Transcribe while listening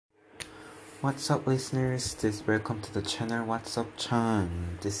What's up, listeners? Welcome to the channel. What's up,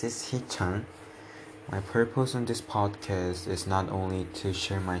 Chan? This is Hee-chan. My purpose on this podcast is not only to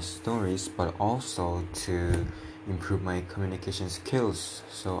share my stories, but also to improve my communication skills.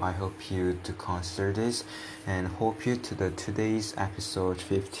 So I hope you to consider this, and hope you to the today's episode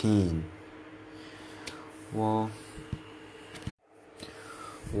 15. Well,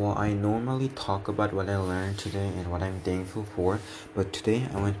 I normally talk about what I learned today and what I'm thankful for, but today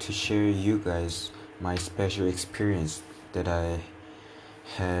I want to share you guys my special experience that I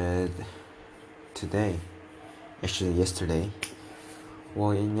had today. Actually, yesterday.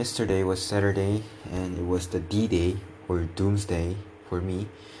 Yesterday was Saturday, and it was the D-Day or Doomsday for me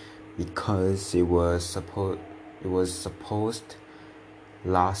because it was supposed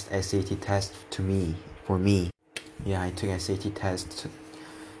last SAT test for me. Yeah, I took SAT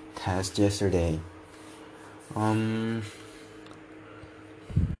test yesterday.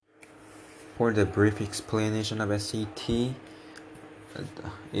 For the brief explanation of SAT,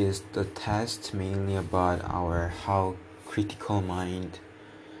 is the test mainly about our how critical mind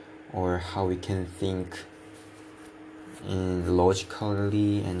or how we can think in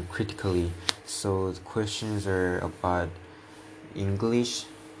logically and critically. So the questions are about English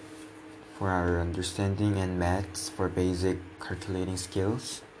for our understanding and maths for basic calculating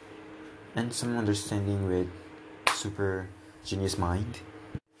skills and some understanding with super genius mind.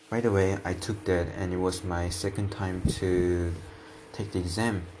 By the way, I took that and it was my second time to take the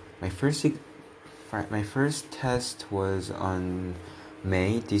exam. My first test was on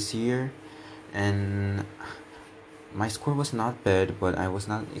May this year, and my score was not bad, but I was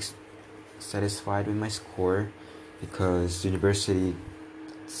not satisfied with my score because universities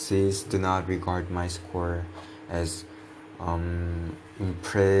do not regard my score as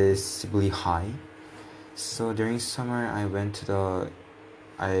impressively high. So during summer,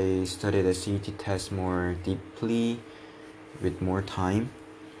 I studied the CET test more deeply with more time,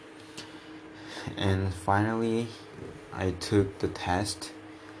 and finally I took the test.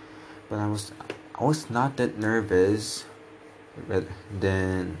 But I was not that nervous, but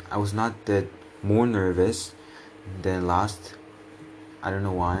then I was not that more nervous than last. I don't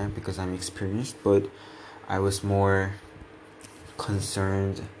know why, because I'm experienced, but I was more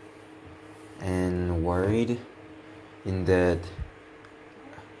concerned and worried in that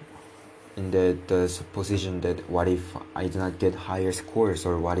the supposition that what if I do not get higher scores,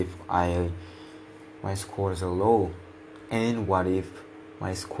 or what if my scores are low, and what if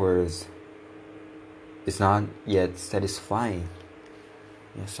my scores is not yet satisfying.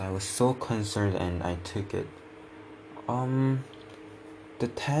 Yes, I was so concerned and I took it. The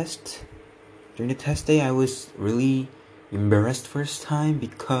test During the test day, I was really embarrassed first time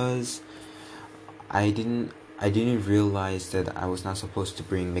because I didn't realize that I was not supposed to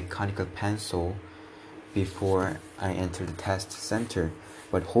bring mechanical pencil before I entered the test center.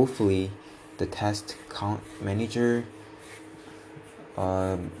 But hopefully, the test manager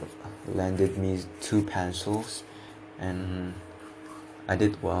lended me 2 pencils, and I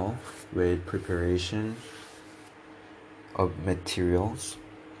did well with preparation of materials.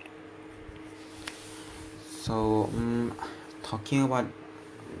 So,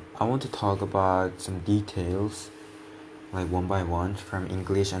 I want to talk about some details, like one by one, from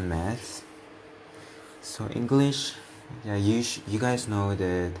English and maths. So English, yeah, you guys know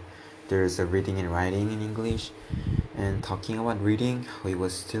that there's a reading and writing in English, and talking about reading, it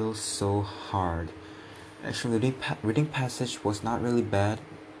was still so hard. Actually, reading passage was not really bad,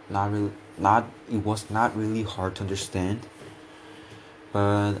 it was not really hard to understand,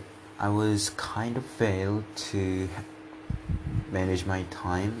 but I was kind of failed to manage my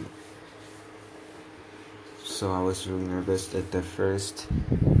time. So I was really nervous at the first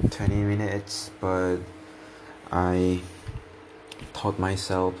 20 minutes, but I taught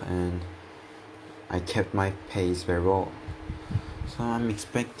myself and I kept my pace very well. So I'm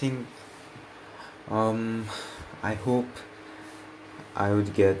expecting, I hope I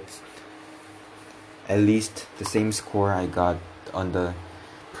would get at least the same score I got on the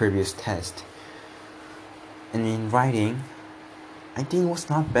previous test. And in writing, I think it was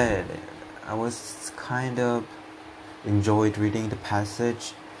not bad. I was kind of enjoyed reading the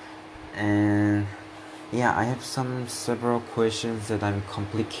passage, and yeah, I have several questions that I'm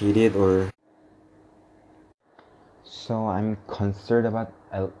complicated or so I'm concerned about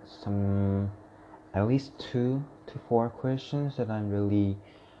at least 2 to 4 questions that I'm really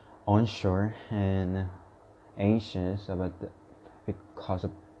unsure and anxious about because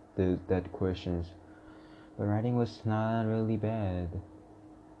of that questions. But writing was not really bad,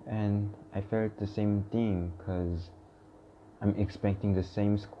 and I felt the same thing because I'm expecting the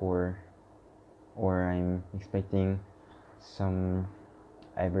same score or I'm expecting some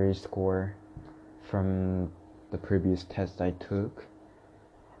average score from the previous test I took.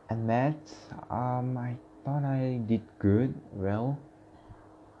 And maths, I thought I did well.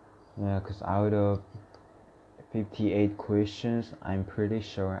 Yeah, because out of 58 questions, I'm pretty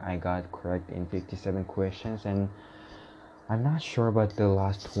sure I got correct in 57 questions, and I'm not sure about the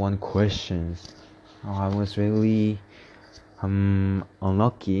last one questions. I was really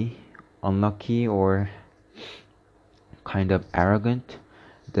unlucky or kind of arrogant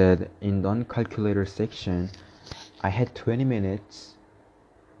that in the uncalculator section I had 20 minutes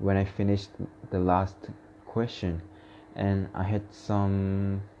when I finished the last question, and I had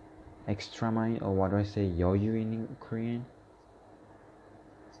some extra mind, or what do I say, yoyu in Korean.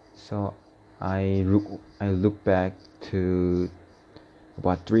 So I look back to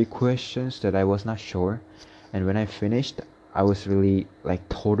about 3 questions that I was not sure, and when I finished, I was really like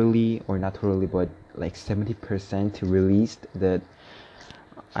totally, or not totally, but like 70% released, that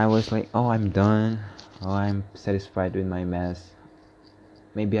I was like, oh, I'm done. Oh, I'm satisfied with my math.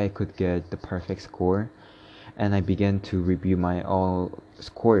 Maybe I could get the perfect score. And I began to review my all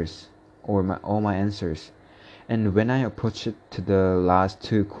scores, or all my answers. And when I approached it to the last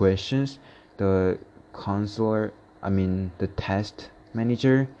 2 questions, the the test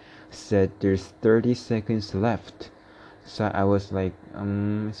manager said there's 30 seconds left. So I was like,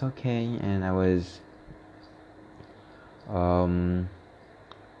 it's okay. And I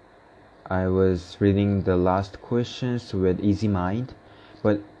was reading the last questions with easy mind,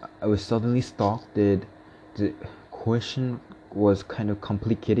 but I was suddenly stuck that the question was kind of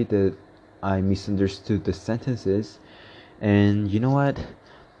complicated, that I misunderstood the sentences. And you know what?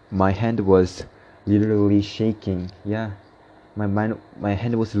 My hand was literally shaking. Yeah, my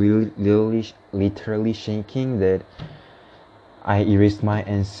hand was literally shaking, that I erased my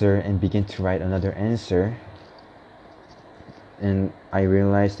answer and began to write another answer. And I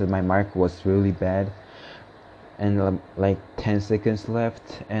realized that my mark was really bad, and like 10 seconds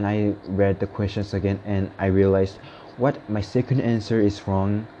left, and I read the questions again, and I realized what, my second answer is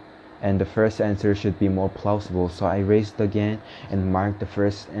wrong and the first answer should be more plausible. So I erased again and marked the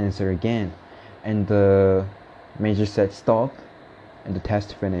first answer again, and the major said stop, and the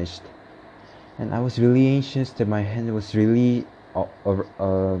test finished. And I was really anxious that my hand was really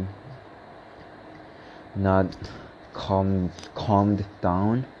not calmed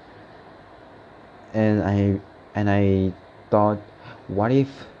down, and I thought, what if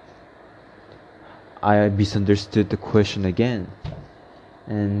I misunderstood the question again?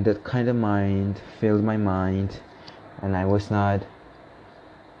 And that kind of mind filled my mind, and I was not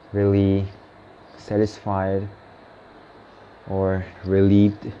really satisfied or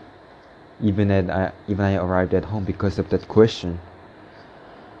relieved even I arrived at home because of that question.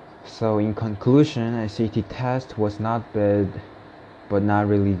 So in conclusion, SAT test was not bad, but not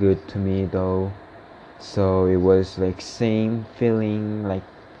really good to me though. So it was like same feeling like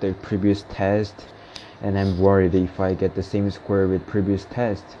the previous test, and I'm worried if I get the same score with previous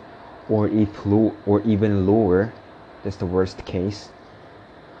test, or even lower. That's the worst case.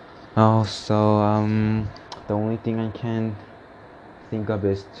 So the only thing I can think of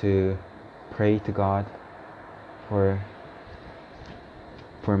is to pray to God for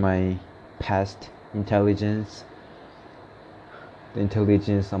my past intelligence, the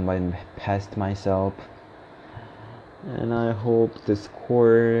intelligence of my past myself, and I hope the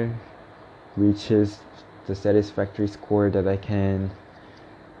score reaches the satisfactory score that I can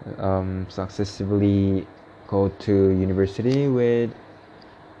successfully go to university with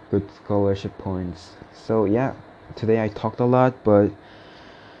good scholarship points. So yeah, today I talked a lot, but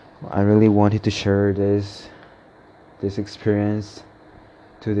I really wanted to share this experience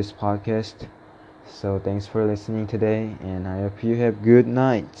to this podcast. So thanks for listening today, and I hope you have good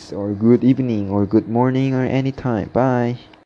nights or good evening or good morning or any time. Bye.